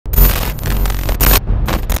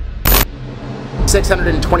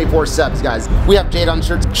624 subs, guys. We have Jade on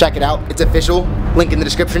shirts. Check it out. It's official. Link in the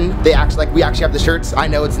description. They act like we actually have the shirts. I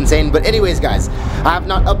know it's insane, but anyways, guys, I have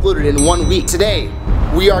not uploaded in 1 week. Today,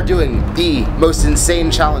 we are doing the most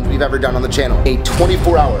insane challenge we've ever done on the channel. A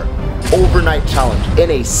 24-hour overnight challenge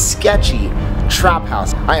in a sketchy trap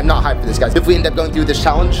house. I am not hyped for this, guys. If we end up going through this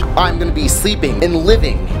challenge, I'm gonna be sleeping and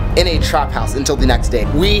living in a trap house until the next day.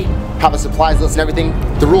 We have a supplies list and everything.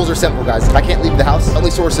 The rules are simple, guys. I can't leave the house. The only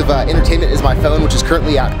source of entertainment is my phone, which is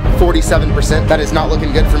currently at 47%. That is not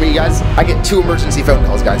looking good for me, guys. I get 2 emergency phone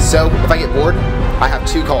calls, guys. So if I get bored, I have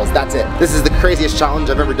 2 calls. That's it. This is the craziest challenge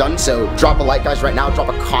I've ever done. So drop a like, guys, right now. Drop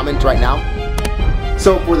a comment right now.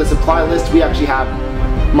 So for the supply list, we actually have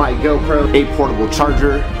my GoPro, a portable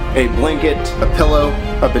charger, a blanket, a pillow,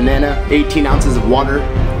 a banana, 18 ounces of water,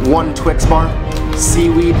 1 Twix bar,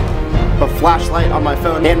 seaweed, a flashlight on my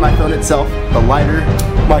phone and my phone itself, a lighter,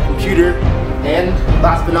 my computer, and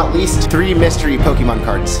last but not least, 3 mystery Pokemon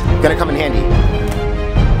cards. Gonna come in handy.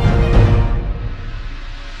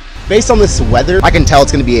 Based on this weather, I can tell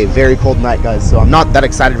it's gonna be a very cold night, guys, so I'm not that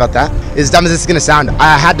excited about that. As dumb as this is gonna sound,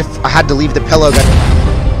 I had to leave the pillow,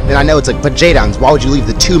 and I know it's like, but J-Downs, why would you leave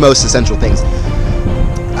the 2 most essential things?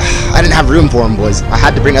 I didn't have room for them, boys. I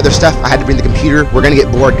had to bring other stuff. I had to bring the computer. We're gonna get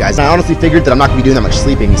bored, guys. I honestly figured that I'm not gonna be doing that much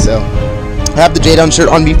sleeping, so I have the J-Down shirt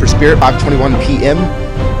on me for Spirit, 5:21 p.m.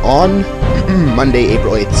 on Monday,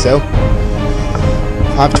 April 8th. So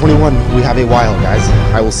 5:21, we have a while, guys.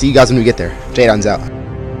 I will see you guys when we get there. J-Down's out.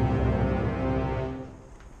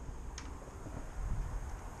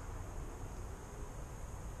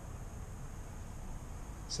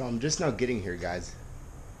 So I'm just now getting here, guys,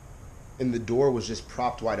 and the door was just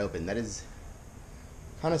propped wide open. That is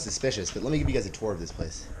kind of suspicious, but let me give you guys a tour of this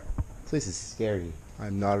place. This place is scary.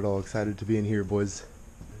 I'm not at all excited to be in here, boys.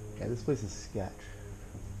 Yeah, this place is sketch.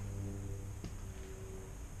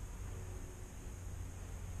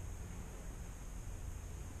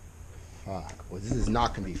 Fuck, boys, this is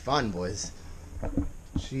not gonna be fun, boys.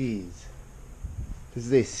 Jeez. This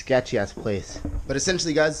is a sketchy-ass place. But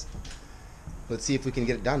essentially, guys, let's see if we can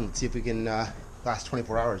get it done. Let's see if we can last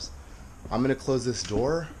 24 hours. I'm gonna close this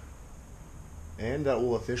door, and that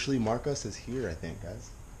will officially mark us as here, I think, guys.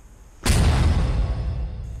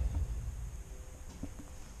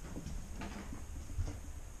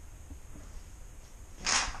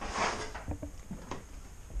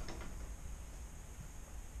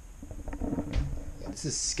 Yeah, this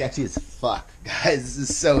is sketchy as fuck, guys. This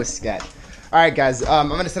is so sketch. All right, guys. I'm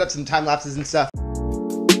gonna set up some time lapses and stuff.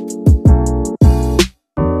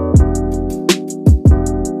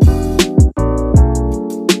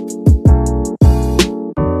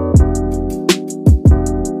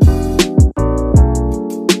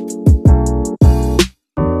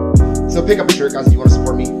 So pick up a shirt, guys, if you want to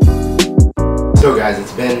support me. So guys,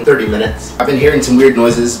 it's been 30 minutes. I've been hearing some weird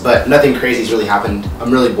noises, but nothing crazy's really happened.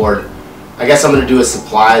 I'm really bored. I guess I'm going to do a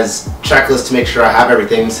supplies checklist to make sure I have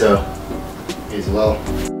everything, so may as well.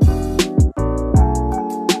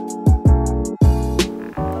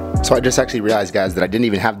 So I just actually realized, guys, that I didn't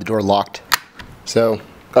even have the door locked. So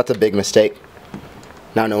that's a big mistake.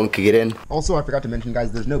 Now no one could get in. Also, I forgot to mention,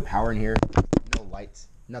 guys, there's no power in here, no lights.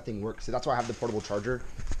 Nothing works, so that's why I have the portable charger.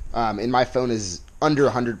 And my phone is under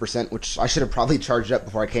 100%, which I should have probably charged up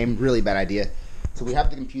before I came. Really bad idea. So we have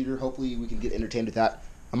the computer. Hopefully we can get entertained with that.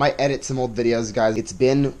 I might edit some old videos, guys. It's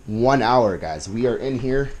been 1 hour, guys. We are in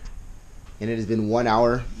here, and it has been 1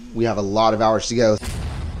 hour. We have a lot of hours to go.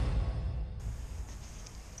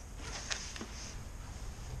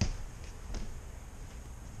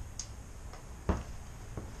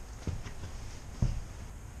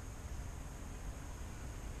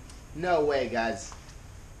 No way, guys.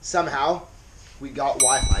 Somehow, we got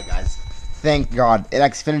Wi-Fi, guys. Thank God. An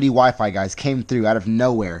Xfinity Wi-Fi, guys, came through out of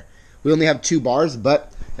nowhere. We only have 2 bars,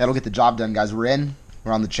 but that'll get the job done, guys. We're in.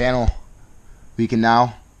 We're on the channel. We can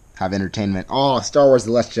now have entertainment. Oh, Star Wars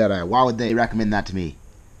The Last Jedi. Why would they recommend that to me?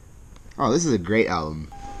 Oh, this is a great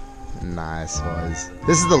album. Nice, boys.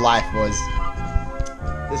 This is the life, boys.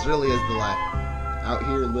 This really is the life. Out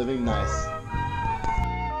here living nice.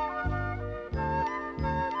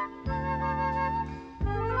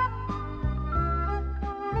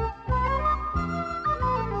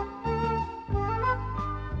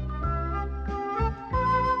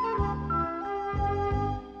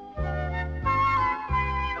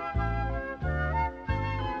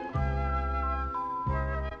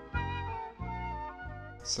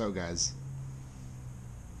 So guys,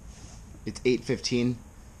 it's 8:15.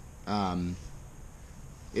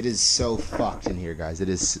 It is so fucked in here, guys. It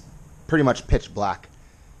is pretty much pitch black,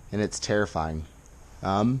 and it's terrifying.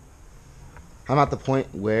 I'm at the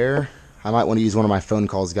point where I might want to use one of my phone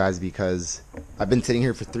calls, guys, because I've been sitting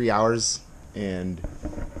here for 3 hours, and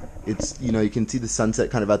it's, you know, you can see the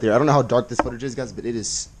sunset kind of out there. I don't know how dark this footage is, guys, but it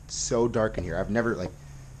is so dark in here. I've never, like,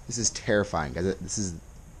 this is terrifying, guys. This is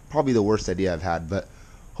probably the worst idea I've had, but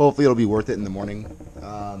hopefully it'll be worth it in the morning.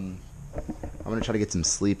 I'm going to try to get some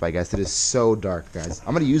sleep, I guess. It is so dark, guys.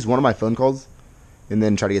 I'm going to use one of my phone calls and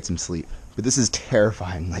then try to get some sleep. But this is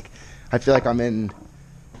terrifying. Like, I feel like I'm in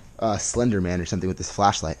Slender Man or something with this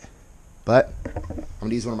flashlight. But I'm going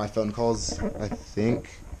to use one of my phone calls, I think.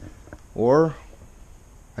 Or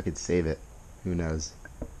I could save it. Who knows?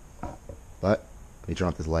 But let me turn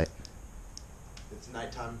off this light. It's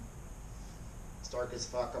nighttime. It's dark as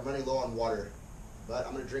fuck. I'm running low on water. But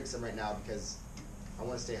I'm going to drink some right now because I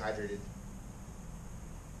want to stay hydrated.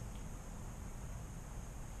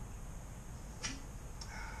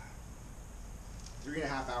 Three and a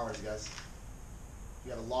half hours, guys.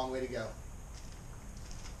 We have a long way to go.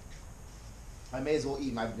 I may as well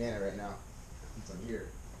eat my banana right now since I'm here.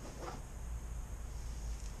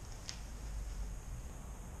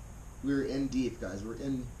 We're in deep, guys. We're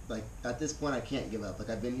in, like, at this point I can't give up. Like,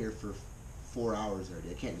 I've been here for 4 hours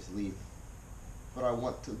already. I can't just leave. But I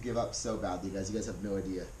want to give up so badly, guys. You guys have no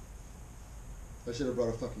idea. I should have brought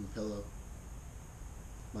a fucking pillow.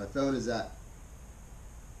 My phone is at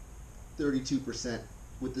 32%.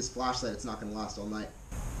 With this flashlight, it's not going to last all night.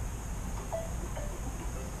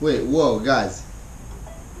 Wait, whoa, guys.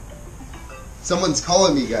 Someone's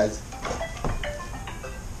calling me, guys.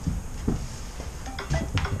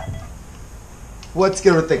 What's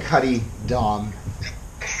good with the Cuddy, Dom?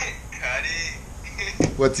 Cuddy.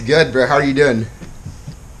 What's good, bro? How are you doing?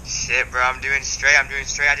 Shit, bro, I'm doing straight.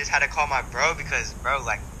 I just had to call my bro because, bro,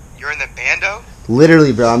 like, you're in the bando?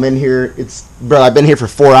 Literally, bro, I'm in here. Bro, I've been here for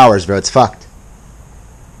 4 hours, bro. It's fucked.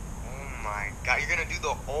 Oh my god, you're gonna do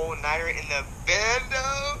the all-nighter in the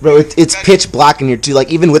bando? Bro, it's pitch black in here, too. Like,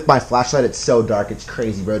 even with my flashlight, it's so dark. It's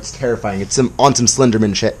crazy, bro. It's terrifying. It's on some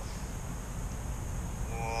Slenderman shit.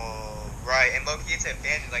 Whoa, right. And low-key, it's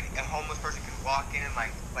abandoned. Like, a homeless person can walk in and,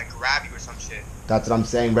 like grab you or some shit. That's what I'm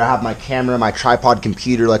saying, bro. I have my camera, my tripod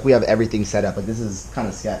computer. Like, we have everything set up. Like, this is kind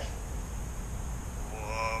of sketch.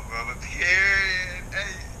 Whoa, bro, but period.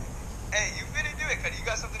 Hey, you finna do it, cuz you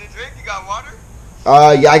got something to drink? You got water?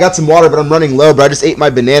 Yeah, I got some water, but I'm running low, bro. I just ate my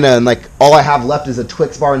banana, and, like, all I have left is a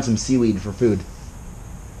Twix bar and some seaweed for food.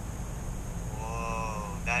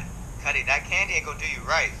 Whoa, that candy ain't gonna do you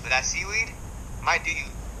right, but that seaweed might do you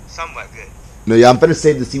somewhat good. No, yeah, I'm gonna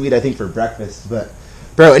save the seaweed, I think, for breakfast, but...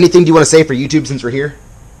 Bro, anything do you want to say for YouTube since we're here?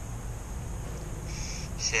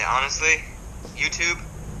 Shit, honestly, YouTube,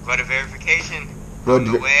 go to verification. Road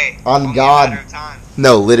on the way. On only God. A matter of time.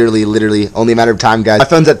 No, literally, only a matter of time, guys. My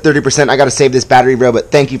phone's at 30%. I gotta save this battery, bro,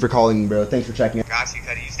 but thank you for calling me, bro. Thanks for checking it. Got you,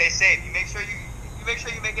 Cuddy. You stay safe. You make sure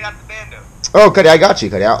you make it out the bando. Oh, Cuddy, I got you,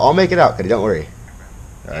 Cuddy. I'll make it out, Cuddy. Don't worry.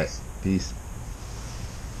 Alright, peace.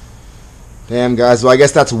 Damn, guys. Well, I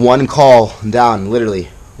guess that's one call down, literally.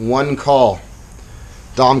 One call.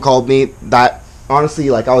 Dom called me. That, honestly,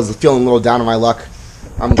 like, I was feeling a little down on my luck.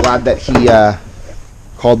 I'm glad that he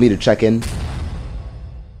called me to check in.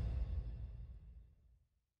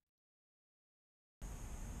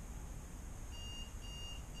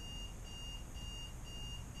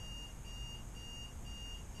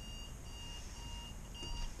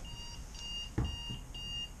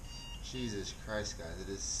 Jesus Christ, guys.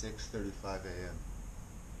 It is 6:35 a.m.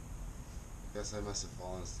 Guess I must have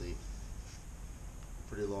fallen asleep.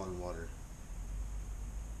 Pretty low on water.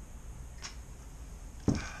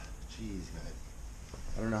 Jeez, guys.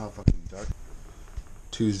 I don't know how fucking dark.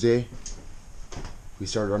 Tuesday. We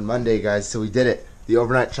started on Monday, guys, so we did it. The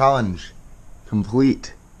overnight challenge.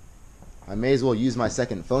 Complete. I may as well use my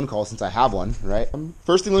second phone call since I have one, right?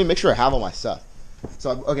 First thing, let me make sure I have all my stuff.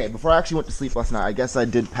 So, okay, before I actually went to sleep last night, I guess I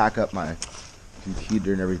did pack up my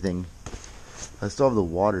computer and everything. I still have the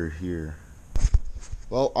water here.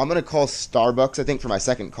 Well, I'm going to call Starbucks, I think, for my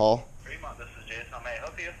second call. Fremont, this is Jason. How may I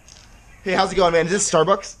help you? Hey, how's it going, man? Is this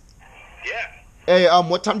Starbucks? Yeah. Hey,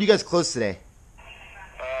 what time do you guys close today?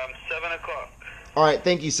 7 o'clock. All right,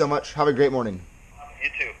 thank you so much. Have a great morning. You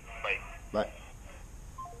too. Bye. Bye.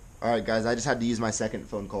 All right, guys, I just had to use my second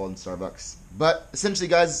phone call in Starbucks. But, essentially,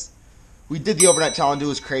 guys, we did the overnight challenge. It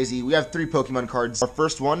was crazy. We have 3 Pokemon cards. Our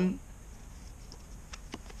first one,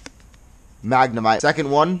 Magnemite. Second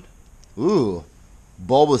one, ooh,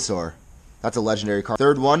 Bulbasaur. That's a legendary card.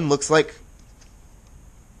 Third one looks like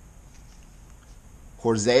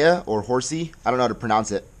Horsea or Horsey. I don't know how to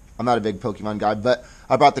pronounce it. I'm not a big Pokemon guy, but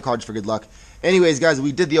I brought the cards for good luck. Anyways, guys,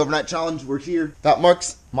 we did the overnight challenge. We're here. That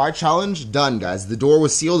marks my challenge done, guys. The door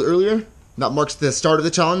was sealed earlier. That marks the start of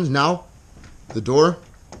the challenge. Now, the door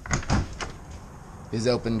is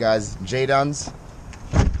open, guys. J-Duns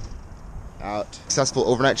out. Successful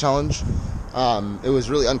overnight challenge. It was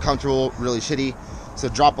really uncomfortable, really shitty. So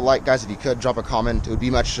drop a like, guys, if you could. Drop a comment. It would be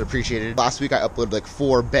much appreciated. Last week I uploaded like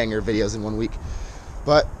 4 banger videos in 1 week,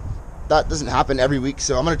 but that doesn't happen every week.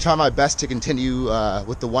 So I'm gonna try my best to continue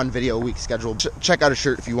with the 1 video a week schedule. Check out a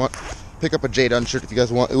shirt if you want. Pick up a J-Dun shirt if you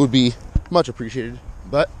guys want. It would be much appreciated.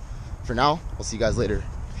 But for now, I'll see you guys later.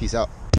 Peace out.